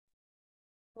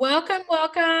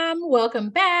Welcome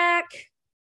back.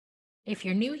 If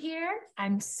you're new here,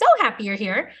 I'm so happy you're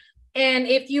here. And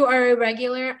if you are a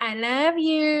regular, I love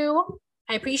you.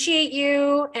 I appreciate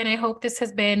you. And I hope this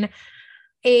has been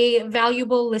a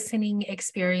valuable listening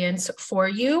experience for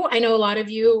you. I know a lot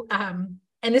of you, and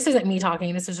this isn't me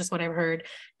talking, this is just what I've heard,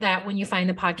 that when you find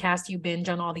the podcast, you binge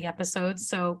on all the episodes.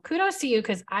 So kudos to you,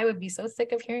 because I would be so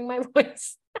sick of hearing my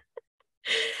voice.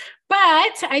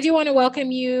 But I do want to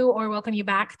welcome you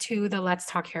back to the Let's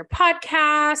Talk Hair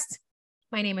podcast.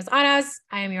 My name is Aras.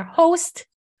 I am your host,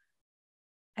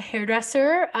 a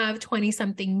hairdresser of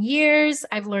 20-something years.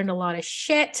 I've learned a lot of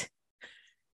shit.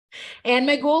 And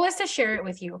my goal is to share it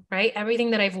with you, right?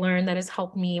 Everything that I've learned that has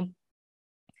helped me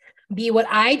be what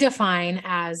I define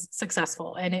as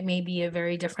successful. And it may be a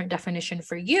very different definition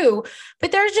for you,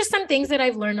 but there's just some things that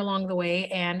I've learned along the way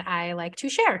and I like to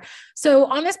share. So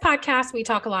on this podcast, we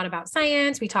talk a lot about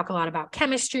science. We talk a lot about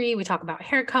chemistry. We talk about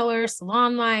hair color,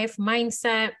 salon life,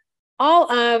 mindset,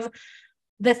 all of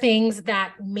the things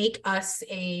that make us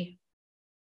a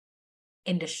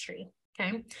industry.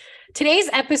 Okay. Today's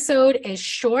episode is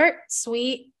short,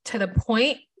 sweet, to the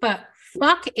point, but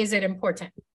fuck, is it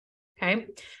important? Okay.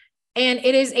 And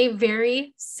it is a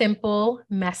very simple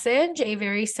message, a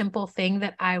very simple thing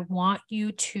that I want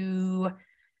you to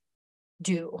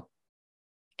do.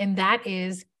 And that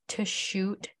is to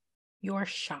shoot your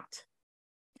shot.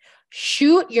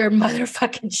 Shoot your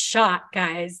motherfucking shot,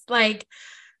 guys. Like,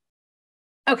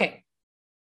 okay,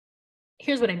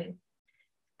 here's what I mean.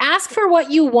 Ask for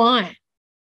what you want.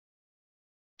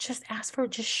 Just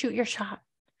shoot your shot.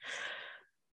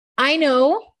 I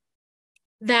know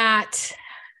that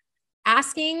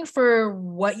asking for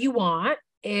what you want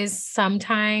is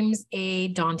sometimes a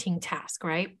daunting task,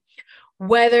 right?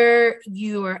 Whether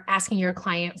you are asking your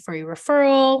client for a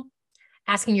referral,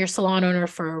 asking your salon owner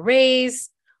for a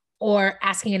raise, or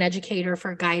asking an educator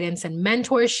for guidance and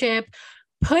mentorship,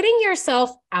 putting yourself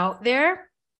out there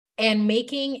and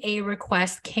making a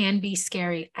request can be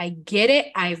scary. I get it.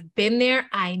 I've been there.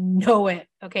 I know it.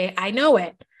 Okay. I know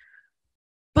it.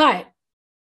 But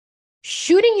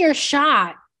shooting your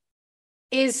shot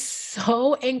is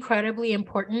so incredibly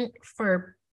important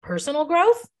for personal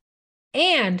growth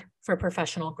and for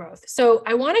professional growth. So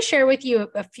I want to share with you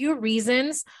a few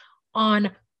reasons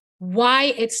on why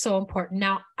it's so important.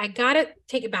 Now, I got to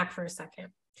take it back for a second.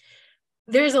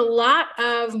 There's a lot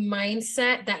of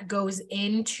mindset that goes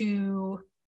into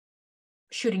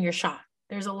shooting your shot.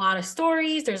 There's a lot of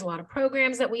stories. There's a lot of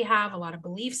programs that we have, a lot of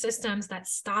belief systems that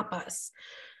stop us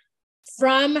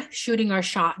from shooting our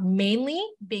shot, mainly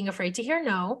being afraid to hear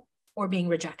no or being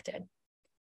rejected.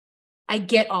 I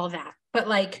get all that, but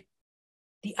like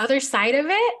the other side of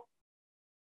it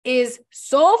is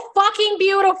so fucking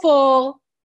beautiful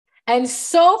and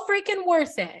so freaking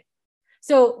worth it.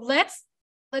 So let's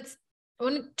I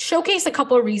want to showcase a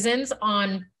couple of reasons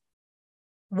on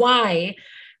why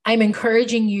I'm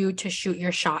encouraging you to shoot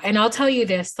your shot. And I'll tell you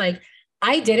this, like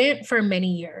I didn't for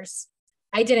many years.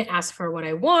 I didn't ask for what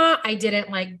I want. I didn't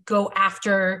like go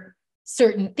after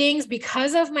certain things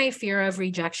because of my fear of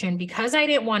rejection, because I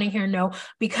didn't want to hear no,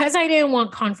 because I didn't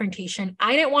want confrontation.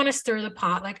 I didn't want to stir the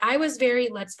pot. Like I was very,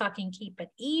 let's fucking keep it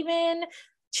even,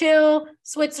 chill,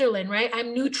 Switzerland, right?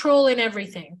 I'm neutral in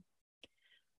everything.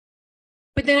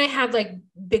 But then I had like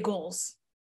big goals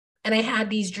and I had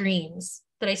these dreams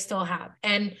that I still have.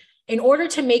 And in order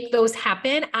to make those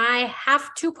happen, I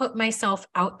have to put myself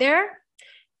out there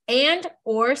and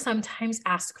or sometimes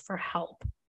ask for help.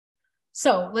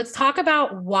 So let's talk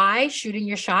about why shooting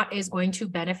your shot is going to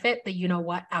benefit the you know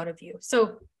what out of you.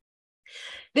 So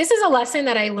this is a lesson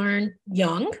that I learned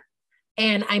young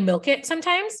and I milk it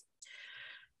sometimes.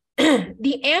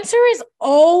 The answer is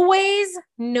always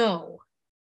no,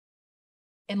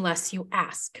 unless you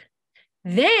ask.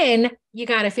 Then you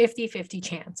got a 50-50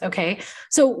 chance. Okay.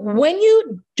 So when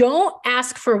you don't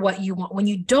ask for what you want, when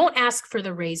you don't ask for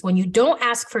the raise, when you don't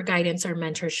ask for guidance or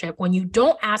mentorship, when you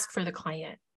don't ask for the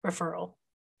client referral,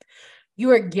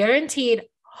 you are guaranteed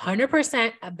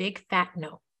 100% a big fat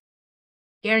no.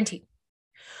 Guaranteed.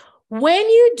 When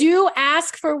you do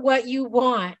ask for what you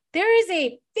want, there is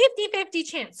a 50-50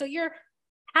 chance. So you're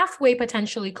halfway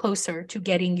potentially closer to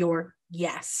getting your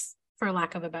yes, for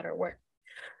lack of a better word.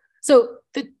 So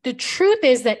the truth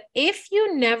is that if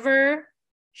you never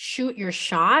shoot your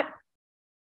shot,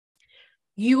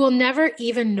 you will never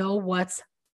even know what's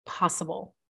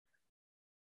possible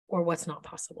or what's not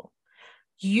possible.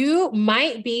 You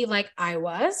might be like I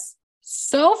was,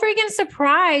 so freaking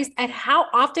surprised at how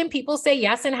often people say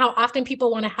yes and how often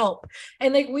people want to help.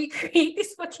 And like, we create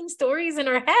these fucking stories in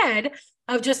our head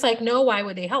of just like, no, why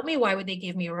would they help me? Why would they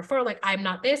give me a referral? Like, I'm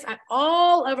not this.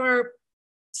 All of our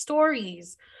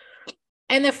stories.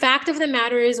 And the fact of the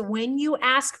matter is, when you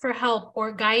ask for help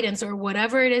or guidance or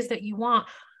whatever it is that you want,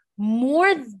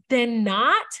 more than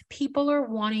not, people are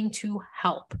wanting to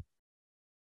help.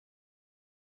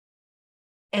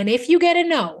 And if you get a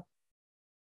no,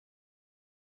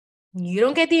 you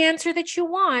don't get the answer that you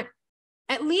want,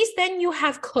 at least then you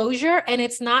have closure, and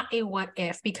it's not a what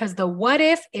if, because the what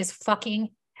if is fucking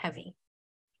heavy.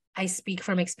 I speak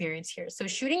from experience here. So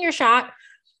shooting your shot,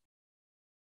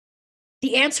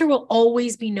 the answer will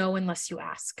always be no unless you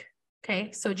ask.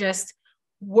 Okay. So just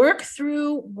work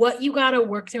through what you got to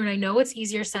work through. And I know it's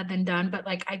easier said than done, but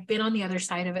like, I've been on the other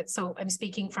side of it. So I'm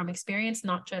speaking from experience,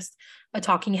 not just a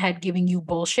talking head giving you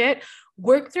bullshit.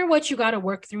 Work through what you got to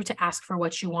work through to ask for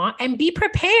what you want, and be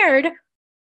prepared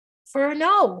for a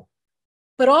no,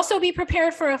 but also be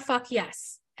prepared for a fuck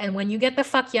yes. And when you get the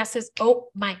fuck yeses, oh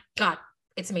my God,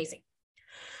 it's amazing.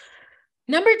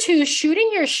 Number 2, shooting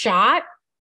your shot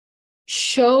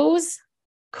shows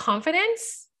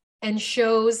confidence and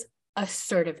shows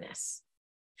assertiveness.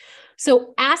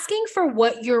 So asking for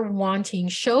what you're wanting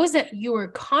shows that you are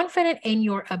confident in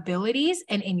your abilities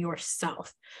and in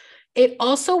yourself. It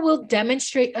also will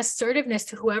demonstrate assertiveness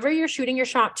to whoever you're shooting your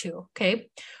shot to, okay?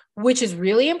 Which is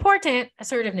really important.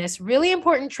 Assertiveness, really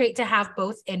important trait to have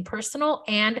both in personal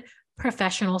and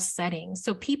professional settings.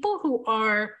 So people who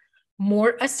are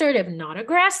more assertive, not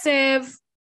aggressive,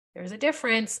 there's a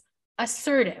difference,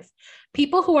 assertive.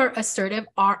 People who are assertive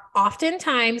are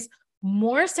oftentimes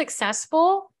more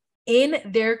successful in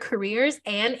their careers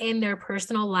and in their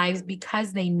personal lives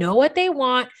because they know what they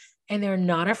want and they're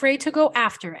not afraid to go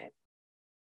after it.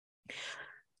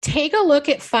 Take a look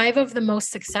at 5 of the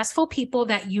most successful people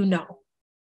that you know,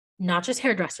 not just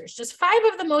hairdressers, just 5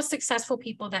 of the most successful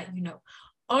people that you know.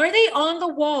 Are they on the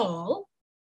wall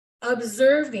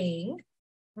observing,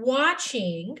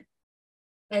 watching,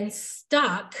 and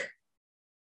stuck?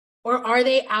 Or are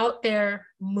they out there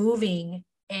moving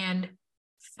and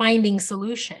finding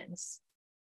solutions?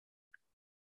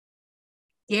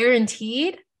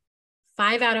 Guaranteed,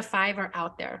 5 out of 5 are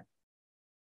out there,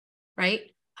 right?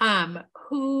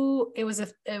 It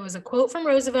was a quote from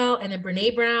Roosevelt, and then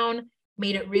Brene Brown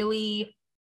made it really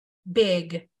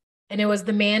big, and it was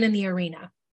the man in the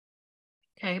arena.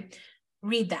 Okay,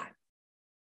 read that.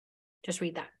 Just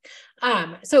read that.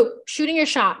 So shooting your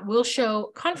shot will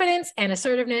show confidence and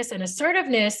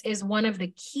assertiveness is one of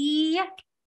the key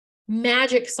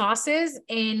magic sauces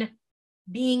in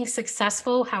being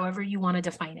successful, however you want to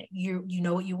define it. You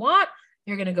know what you want,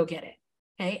 you're going to go get it.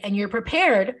 Okay. And you're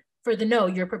prepared for the no,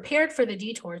 you're prepared for the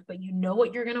detours, but you know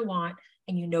what you're going to want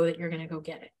and you know that you're going to go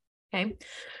get it. Okay.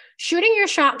 Shooting your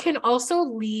shot can also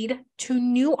lead to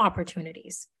new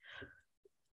opportunities.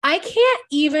 I can't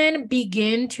even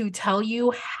begin to tell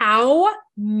you how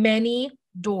many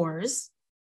doors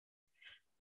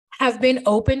have been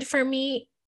opened for me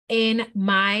in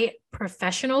my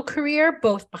professional career,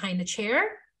 both behind the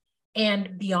chair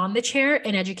and beyond the chair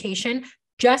in education,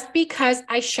 just because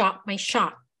I shot my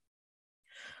shot.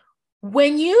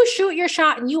 When you shoot your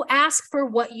shot and you ask for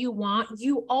what you want,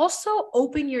 you also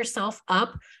open yourself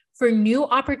up for new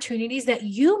opportunities that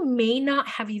you may not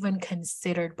have even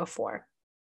considered before.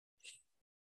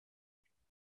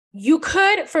 You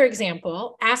could, for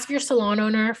example, ask your salon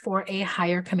owner for a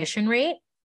higher commission rate,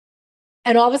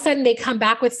 and all of a sudden they come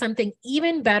back with something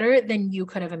even better than you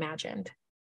could have imagined.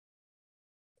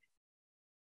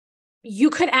 You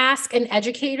could ask an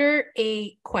educator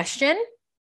a question,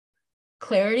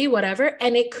 clarity, whatever,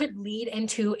 and it could lead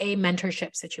into a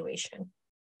mentorship situation,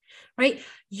 right?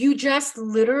 You just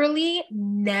literally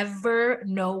never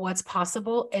know what's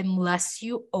possible unless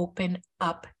you open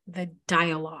up the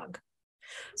dialogue.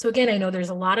 So again, I know there's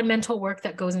a lot of mental work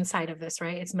that goes inside of this,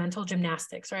 right? It's mental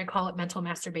gymnastics, or I call it mental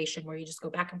masturbation, where you just go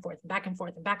back and forth and back and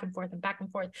forth and back and forth and back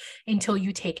and forth until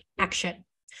you take action.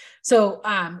 So,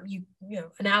 you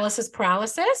know, analysis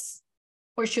paralysis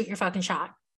or shoot your fucking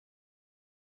shot.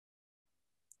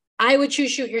 I would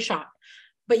choose shoot your shot,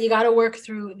 but you got to work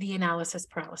through the analysis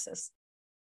paralysis.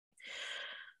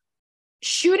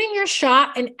 Shooting your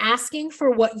shot and asking for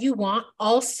what you want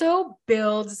also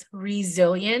builds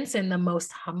resilience in the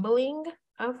most humbling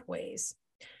of ways.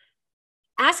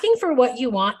 Asking for what you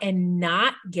want and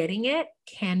not getting it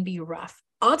can be rough.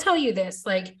 I'll tell you this,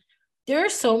 like, there are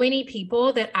so many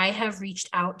people that I have reached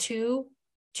out to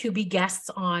be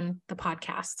guests on the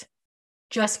podcast.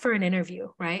 just for an interview,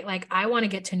 right? Like, I want to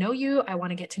get to know you. I want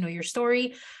to get to know your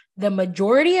story. The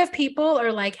majority of people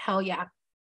are like, hell yeah.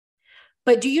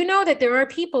 But do you know that there are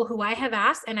people who I have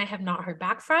asked and I have not heard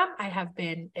back from? I have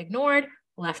been ignored,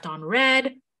 left on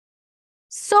red.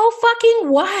 So fucking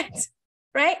what?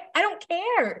 Right? I don't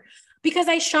care, because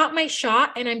I shot my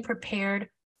shot and I'm prepared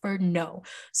for no.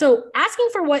 So asking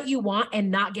for what you want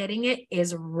and not getting it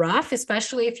is rough,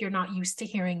 especially if you're not used to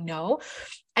hearing no.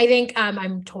 I think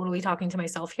I'm totally talking to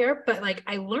myself here, but like,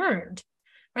 I learned,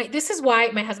 right? This is why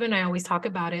my husband and I always talk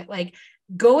about it. Like,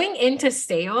 going into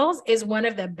sales is one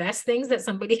of the best things that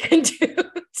somebody can do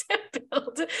to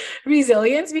build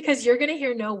resilience, because you're going to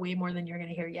hear no way more than you're going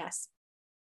to hear yes.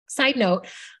 Side note,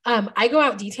 I go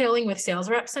out detailing with sales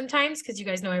reps sometimes, because you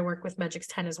guys know I work with Magix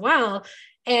 10 as well.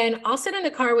 And I'll sit in the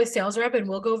car with sales rep and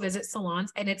we'll go visit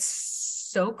salons. And it's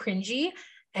so cringy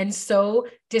and so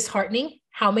disheartening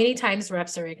how many times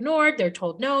reps are ignored. They're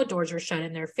told no, doors are shut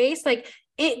in their face. Like,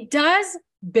 it does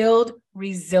build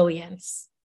resilience,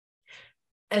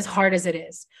 as hard as it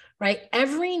is, right?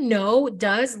 Every no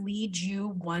does lead you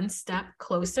one step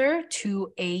closer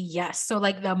to a yes. So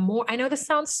like, the more, I know this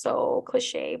sounds so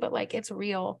cliche, but like, it's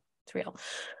real. It's real.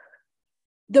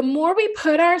 The more we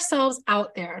put ourselves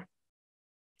out there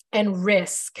and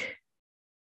risk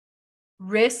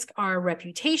our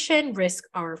reputation, risk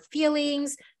our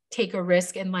feelings, take a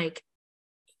risk, and like,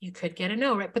 you could get a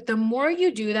no, right? But the more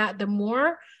you do that, the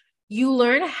more you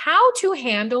learn how to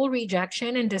handle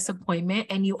rejection and disappointment,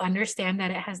 and you understand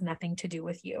that it has nothing to do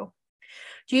with you.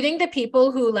 Do you think the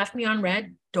people who left me on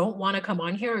red don't want to come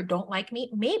on here or don't like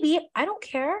me? Maybe. I don't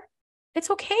care. It's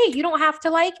okay. You don't have to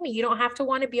like me. You don't have to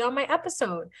want to be on my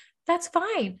episode. That's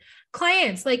fine.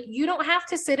 Clients, like, you don't have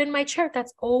to sit in my chair.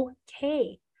 That's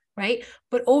okay, right?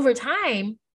 But over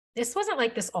time, this wasn't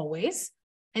like this always.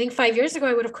 I think 5 years ago,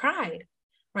 I would have cried,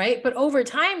 right? But over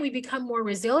time, we become more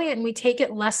resilient and we take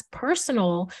it less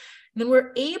personal. And then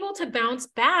we're able to bounce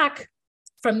back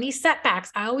from these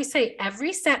setbacks. I always say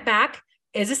every setback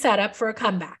is a setup for a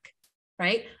comeback,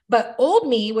 right? But old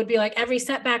me would be like, every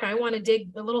setback, I want to dig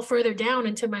a little further down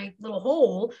into my little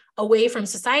hole away from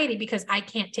society because I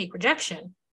can't take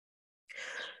rejection.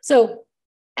 So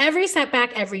every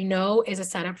setback, every no is a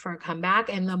setup for a comeback.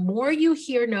 And the more you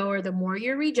hear no, or the more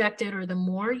you're rejected, or the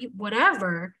more you,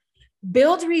 whatever,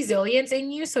 build resilience in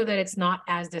you so that it's not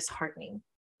as disheartening.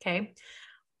 Okay.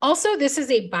 Also, this is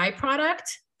a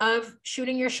byproduct of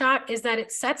shooting your shot, is that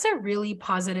it sets a really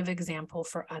positive example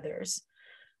for others.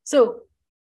 So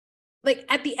like,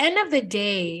 at the end of the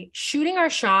day, shooting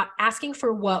our shot, asking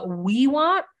for what we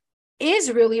want,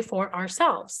 is really for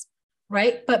ourselves,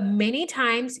 right? But many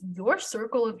times your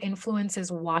circle of influence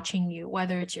is watching you,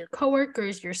 whether it's your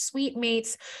coworkers, your suite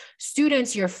mates,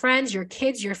 students, your friends, your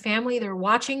kids, your family. They're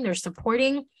watching, they're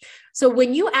supporting. So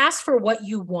when you ask for what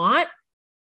you want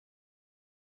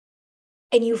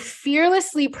and you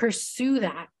fearlessly pursue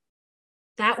that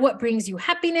what brings you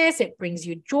happiness, it brings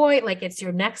you joy, like, it's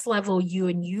your next level you,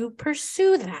 and you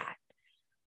pursue that,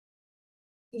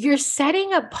 you're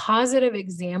setting a positive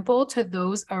example to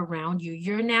those around you.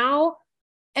 You're now,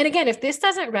 and again, if this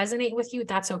doesn't resonate with you,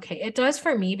 that's okay. It does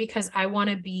for me, because I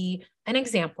want to be an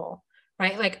example,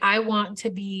 right? Like, I want to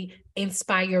be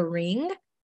inspiring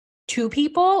to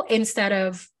people instead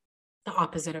of the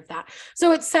opposite of that.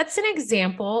 So it sets an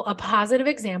example, a positive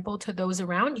example to those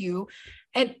around you,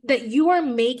 and that you are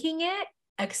making it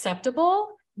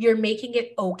acceptable. You're making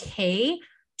it okay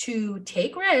to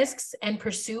take risks and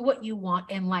pursue what you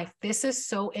want in life. This is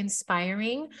so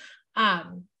inspiring.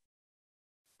 And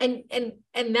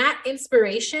that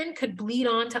inspiration could bleed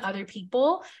on to other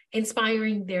people,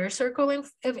 inspiring their circle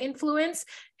of influence,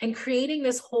 and creating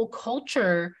this whole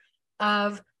culture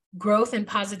of growth and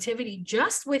positivity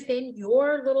just within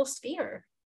your little sphere.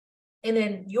 And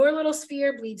then your little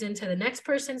sphere bleeds into the next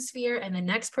person's sphere and the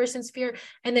next person's sphere.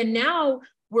 And then now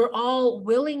we're all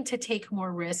willing to take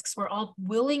more risks. We're all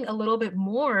willing a little bit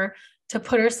more to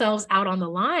put ourselves out on the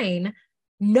line,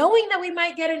 knowing that we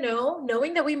might get a no,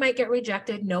 knowing that we might get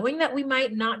rejected, knowing that we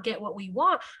might not get what we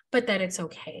want, but that it's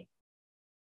okay.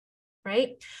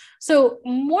 Right? So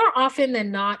more often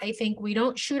than not, I think we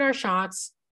don't shoot our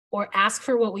shots or ask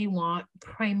for what we want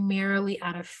primarily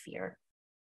out of fear.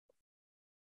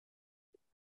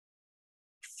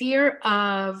 Fear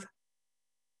of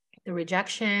the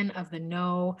rejection, of the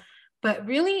no, but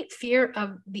really fear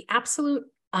of the absolute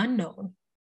unknown.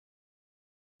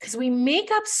 Because we make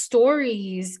up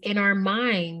stories in our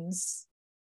minds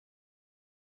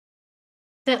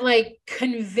that like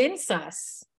convince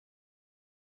us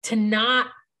to not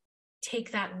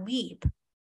take that leap.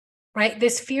 right?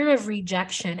 This fear of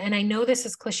rejection. And I know this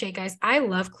is cliche, guys. I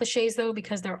love cliches though,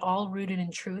 because they're all rooted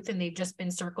in truth and they've just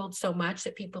been circled so much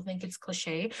that people think it's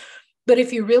cliche. But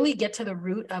if you really get to the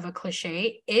root of a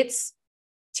cliche, it's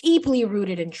deeply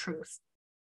rooted in truth.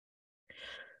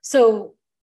 So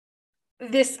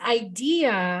this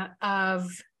idea of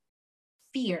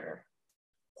fear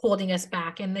holding us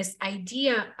back, and this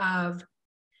idea of,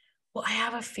 well, I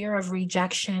have a fear of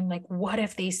rejection. Like, what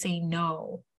if they say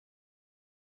no?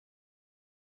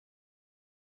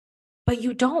 But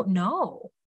you don't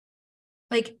know.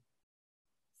 Like,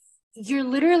 you're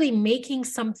literally making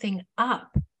something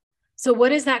up. So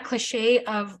what is that cliche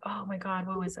of, oh my God,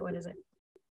 what was it? What is it?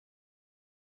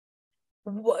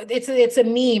 It's a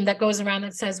meme that goes around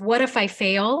that says, what if I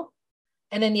fail?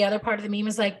 And then the other part of the meme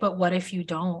is like, but what if you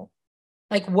don't?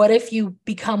 Like, what if you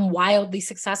become wildly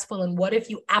successful? And what if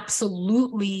you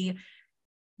absolutely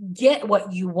get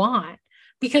what you want?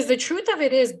 Because the truth of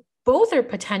it is, both are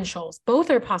potentials,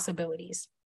 both are possibilities,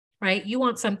 right? You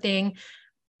want something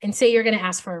and say you're going to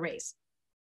ask for a raise.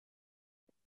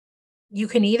 You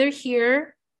can either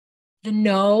hear the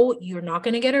no, you're not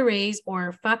going to get a raise,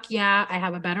 or fuck yeah, I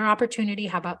have a better opportunity.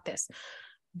 How about this?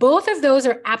 Both of those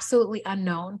are absolutely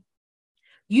unknown.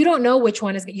 You don't know which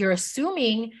one is, you're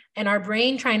assuming, and our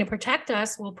brain trying to protect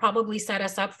us will probably set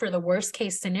us up for the worst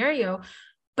case scenario.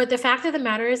 But the fact of the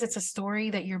matter is, it's a story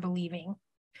that you're believing,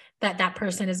 that that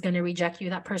person is going to reject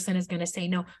you. That person is going to say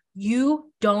no.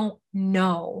 You don't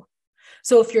know.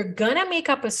 So if you're going to make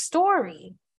up a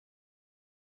story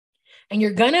and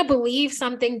you're going to believe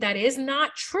something that is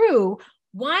not true,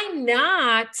 why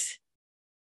not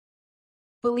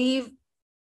believe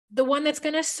the one that's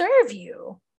going to serve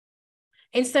you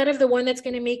instead of the one that's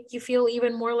going to make you feel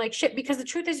even more like shit? Because the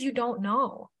truth is, you don't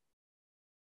know,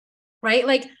 right?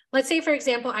 Like, let's say, for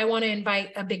example, I want to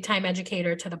invite a big time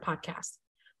educator to the podcast.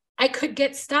 I could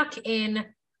get stuck in,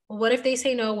 well, what if they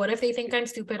say no? What if they think I'm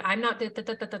stupid? I'm not da, da,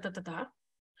 da, da, da, da, da, da.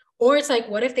 Or it's like,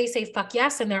 what if they say fuck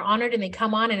yes and they're honored and they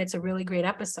come on and it's a really great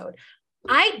episode?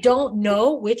 I don't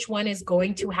know which one is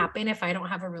going to happen if I don't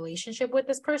have a relationship with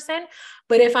this person.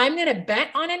 But if I'm going to bet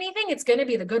on anything, it's going to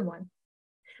be the good one.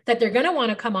 That they're going to want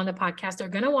to come on the podcast. They're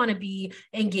going to want to be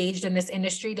engaged in this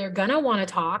industry. They're going to want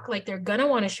to talk. Like, they're going to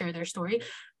want to share their story.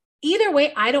 Either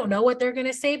way, I don't know what they're going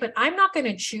to say, but I'm not going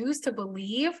to choose to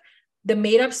believe the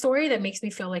made-up story that makes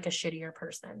me feel like a shittier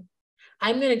person.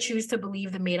 I'm going to choose to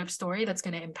believe the made-up story that's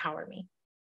going to empower me.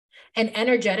 And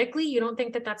energetically, you don't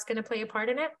think that that's going to play a part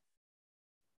in it?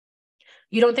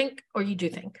 You don't think, or you do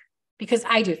think? Because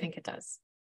I do think it does.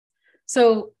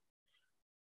 So,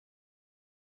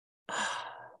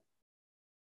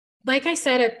 like I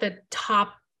said at the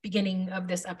top beginning of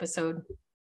this episode,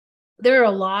 there are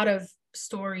a lot of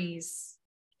stories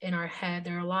in our head.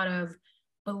 There are a lot of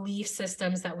belief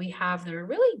systems that we have that are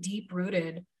really deep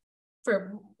rooted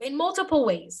in multiple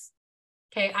ways.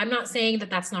 Okay. I'm not saying that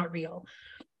that's not real.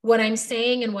 What I'm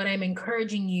saying and what I'm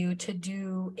encouraging you to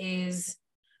do is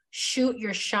shoot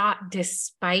your shot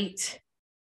despite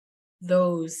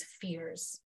those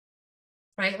fears,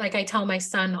 right? Like I tell my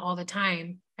son all the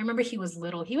time. I remember he was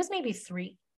little. He was maybe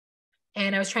 3.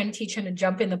 And I was trying to teach him to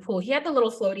jump in the pool. He had the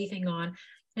little floaty thing on. I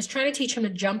was trying to teach him to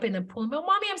jump in the pool. But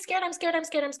mommy, I'm scared. I'm scared. I'm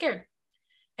scared. I'm scared.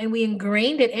 And we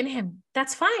ingrained it in him.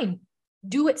 That's fine.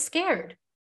 Do it scared.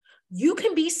 You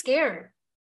can be scared.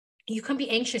 You can be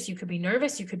anxious. You could be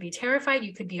nervous. You could be terrified.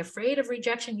 You could be afraid of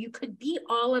rejection. You could be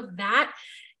all of that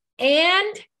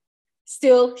and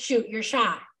still shoot your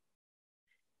shot.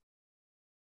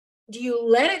 Do you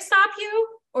let it stop you,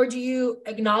 or do you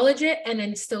acknowledge it and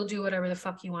then still do whatever the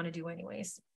fuck you want to do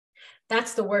anyways?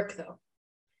 That's the work though.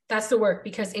 That's the work,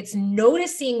 because it's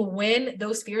noticing when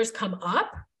those fears come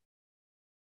up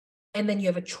and then you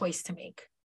have a choice to make.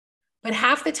 But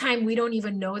half the time we don't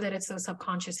even know that it's those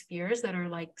subconscious fears that are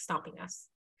like stopping us.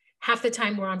 Half the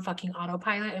time we're on fucking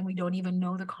autopilot and we don't even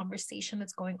know the conversation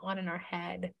that's going on in our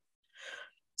head.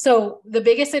 So the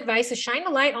biggest advice is shine a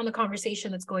light on the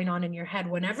conversation that's going on in your head.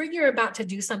 Whenever you're about to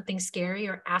do something scary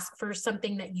or ask for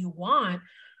something that you want,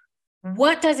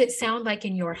 what does it sound like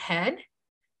in your head?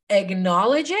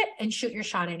 Acknowledge it and shoot your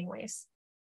shot anyways.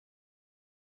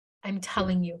 I'm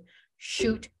telling you,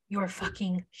 shoot your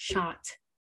fucking shot.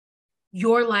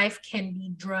 Your life can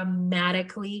be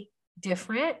dramatically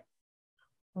different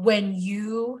when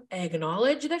you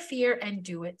acknowledge the fear and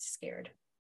do it scared.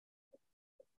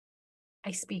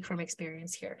 I speak from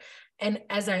experience here. And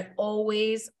as I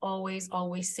always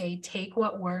say, take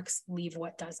what works, leave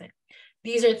what doesn't.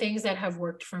 These are things that have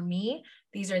worked for me.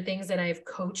 These are things that I've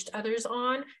coached others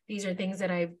on. These are things that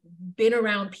I've been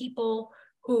around people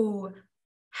who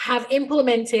have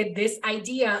implemented this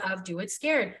idea of do it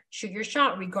scared, shoot your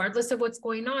shot, regardless of what's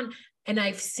going on. And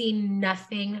I've seen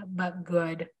nothing but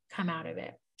good come out of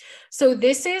it. So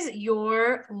this is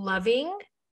your loving,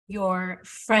 your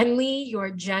friendly, your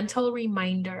gentle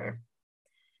reminder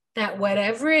that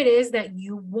whatever it is that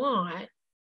you want,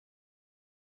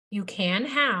 you can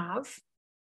have,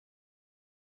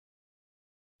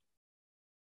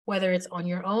 whether it's on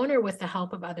your own or with the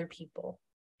help of other people.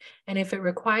 And if it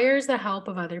requires the help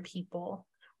of other people,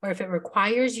 or if it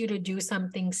requires you to do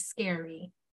something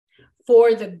scary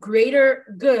for the greater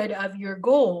good of your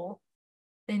goal,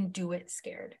 then do it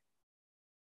scared.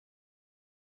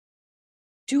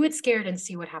 Do it scared and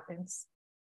see what happens.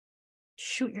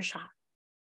 Shoot your shot.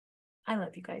 I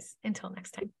love you guys. Until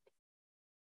next time.